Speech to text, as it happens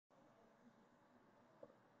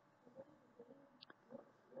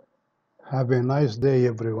Have a nice day,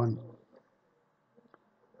 everyone.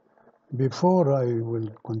 Before I will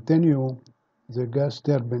continue the gas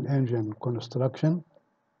turbine engine construction,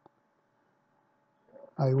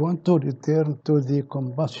 I want to return to the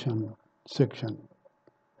combustion section.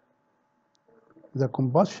 The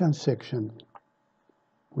combustion section,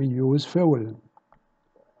 we use fuel.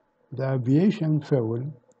 The aviation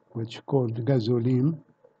fuel, which called gasoline,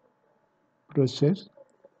 process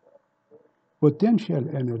potential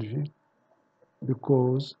energy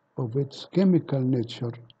because of its chemical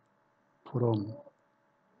nature from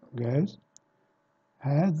gas,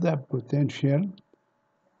 has the potential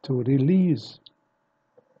to release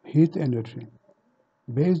heat energy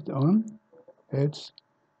based on its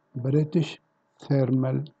British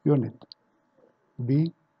Thermal Unit,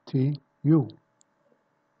 BTU,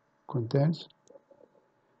 contains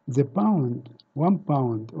the 1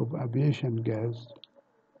 pound of aviation gas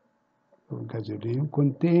or gasoline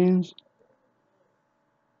contains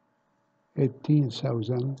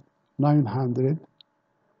 18,900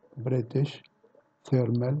 British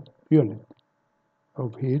Thermal Unit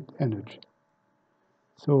of heat energy.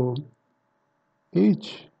 So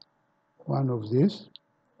each one of these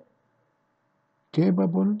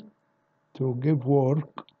capable to give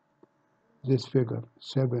work this figure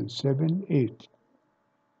 778.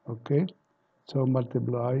 Okay, so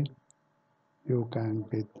multiply, you can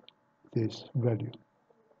get this value.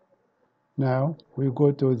 Now we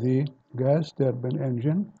go to the gas turbine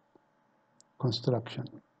engine construction.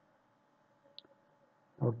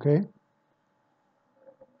 Okay,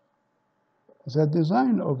 the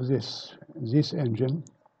design of this engine,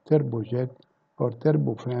 turbojet or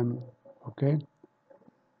turbofan, okay,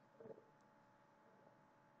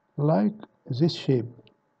 like this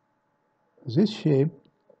shape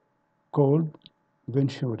called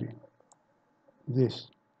Venturi. This,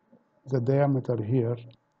 the diameter here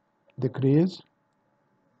decrease,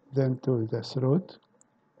 then to the throat,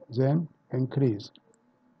 then increase.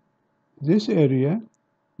 This area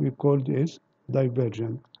we call this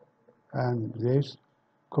divergent and this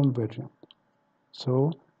convergent.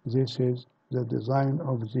 So this is the design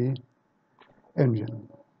of the engine.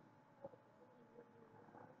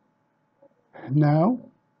 Now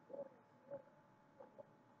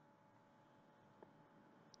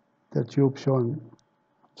the tube shown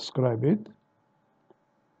describe it.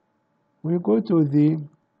 We go to the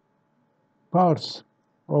parts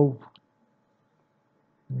of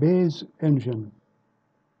base engine.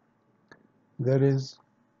 There is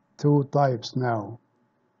two types now,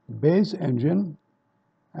 base engine,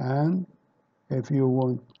 and if you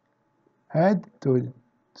want add to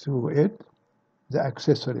it the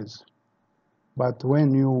accessories. But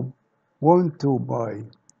when you want to buy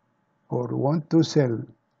or want to sell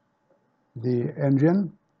the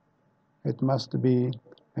engine, it must be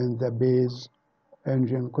in the base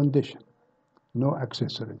engine condition, no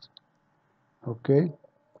accessories. Okay?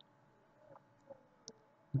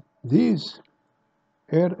 These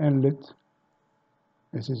air inlet,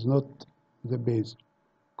 this is not the base.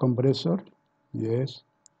 Compressor, yes,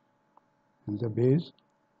 in the base.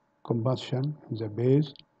 Combustion in the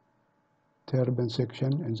base. Turbine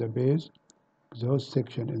section in the base. Exhaust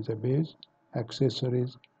section in the base.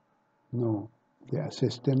 Accessories, no. The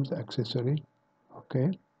systems accessory,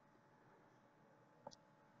 okay.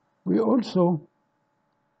 We also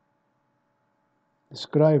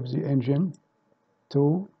describe the engine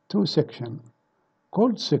to two sections.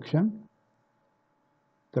 Cold section,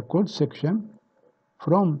 the cold section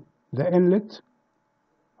from the inlet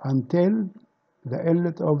until the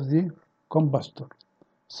inlet of the combustor.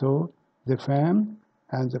 So the fan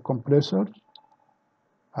and the compressor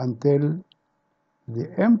until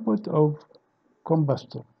the input of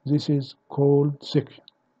combustor. This is cold section.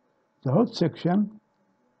 The hot section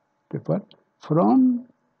from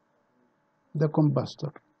the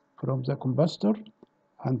combustor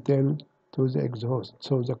until to the exhaust.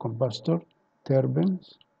 So the combustor,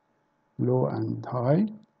 turbines, low and high,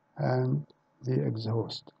 and the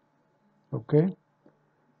exhaust. Okay?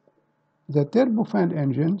 The turbofan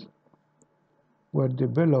engines were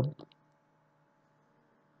developed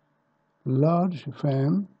large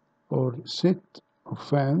fan or set of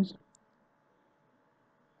fans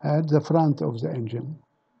at the front of the engine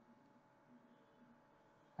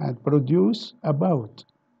and produce about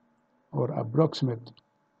or approximate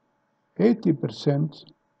 80%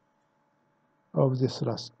 of the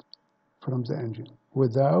thrust from the engine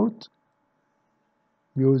without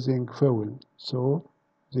using fuel. So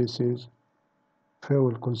this is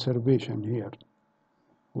fuel conservation here,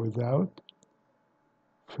 without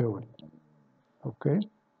fuel. Okay.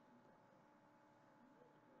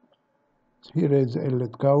 Here is the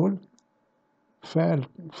inlet cowl.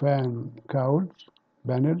 fan cowls,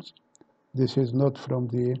 panels. This is not from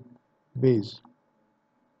the base.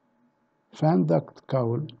 Fan duct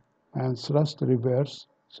cowl and thrust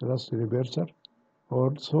reverser,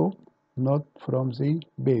 also not from the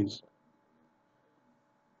base.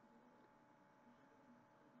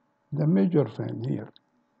 The major fan here.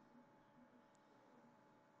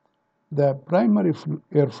 The primary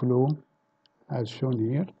airflow, as shown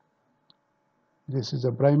here, this is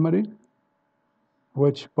the primary,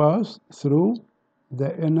 which pass through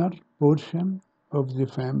the inner portion of the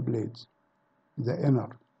fan blades. The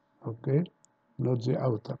inner, okay, not the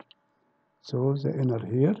outer. So the inner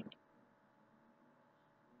here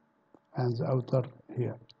and the outer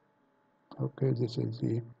here. Okay, this is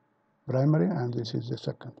the primary and this is the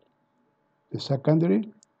secondary. The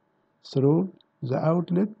secondary through the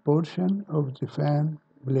outlet portion of the fan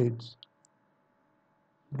blades,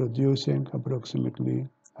 producing approximately,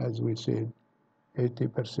 as we said,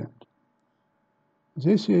 80%.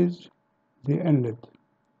 This is the inlet.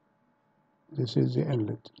 This is the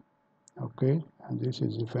inlet, okay? And this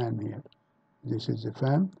is the fan here. This is the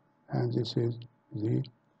fan, and this is the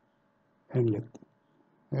inlet,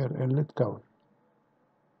 air inlet cowl.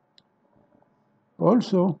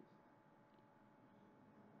 Also,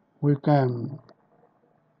 we can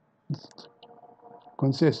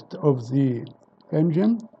consist of the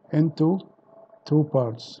engine into two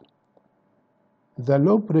parts. The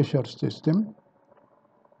low pressure system,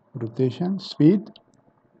 rotation, speed,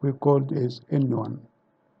 we called is N1.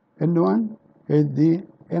 N1 is the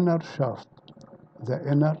inner shaft,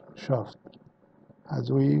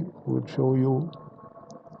 as we will show you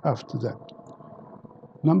after that.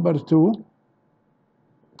 Number two,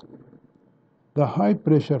 the high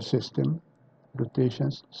pressure system,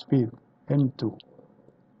 rotations, speed, N2.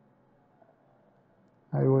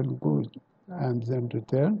 I will go and then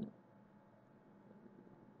return.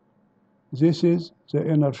 This is the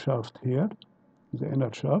inner shaft here, the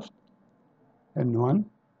inner shaft, N1.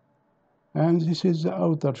 And this is the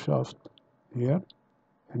outer shaft here,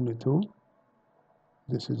 N2.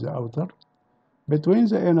 This is the outer. Between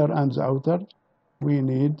the inner and the outer, we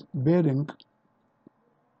need bearing.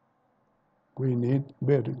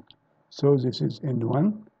 So this is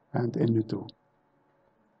N1 and N2.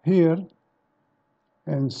 Here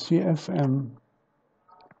in CFM,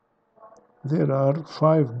 there are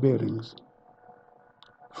 5 bearings.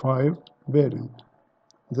 5 bearings.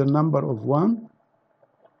 The number of 1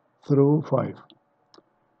 through 5.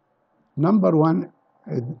 Number 1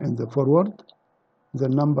 in the forward, the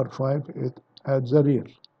number 5 is at the rear.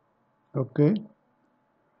 Okay?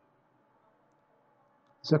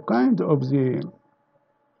 The kind of the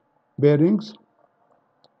bearings,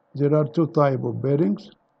 there are 2 types of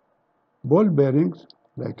bearings. Ball bearings,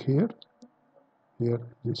 like here. Here,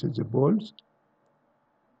 this is the balls.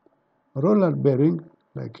 Roller bearing,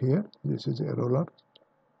 like here. This is a roller.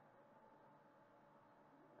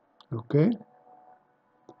 Okay?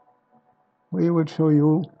 We will show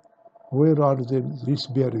you where are these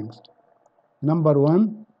bearings. Number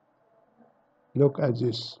 1, look at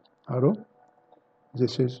this arrow.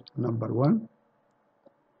 This is number 1.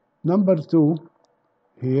 Number 2,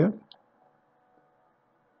 here.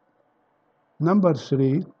 Number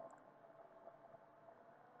 3,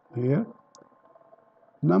 here.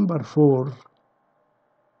 Number 4,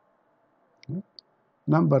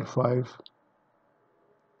 number 5.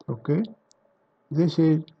 Okay? This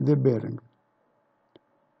is the bearing.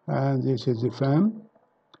 And this is the fan.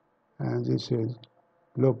 And this is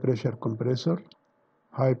low pressure compressor,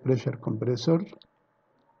 high pressure compressor,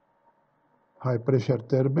 high pressure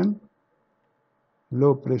turbine,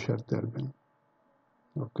 low pressure turbine.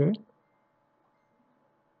 Okay?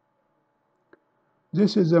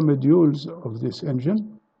 This is the modules of this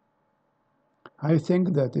engine. I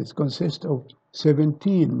think that it consists of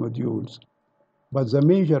 17 modules, but the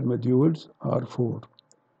major modules are 4.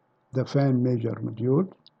 The fan major module,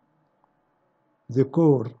 the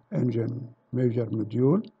core engine major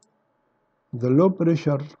module, the low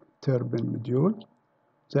pressure turbine module,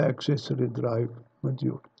 the accessory drive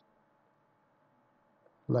module.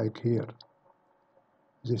 Like here.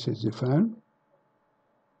 This is the fan.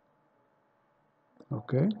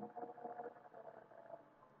 Okay.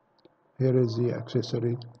 Here is the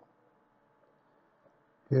accessory.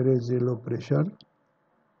 Here is the low pressure.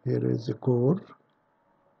 Here is the core.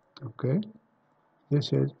 Okay.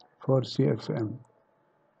 This is for CFM.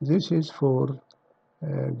 This is for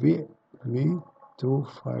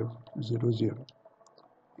V2500.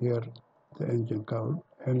 Here the engine cowl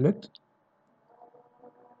inlet.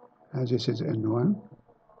 And this is N1.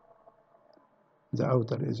 The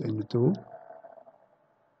outer is N2.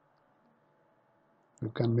 You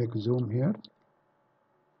can make zoom here.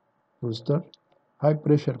 Booster, high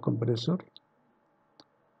pressure compressor,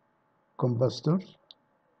 combustor,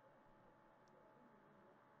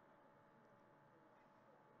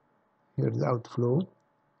 here the outflow,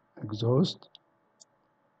 exhaust,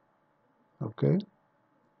 okay.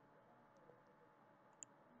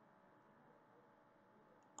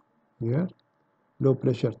 Here, low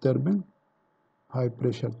pressure turbine, high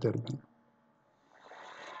pressure turbine.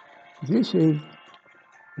 This is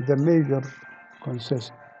the major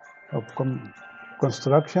consist of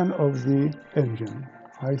construction of the engine.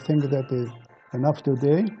 I think that is enough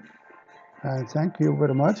today, and thank you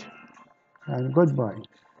very much, and goodbye.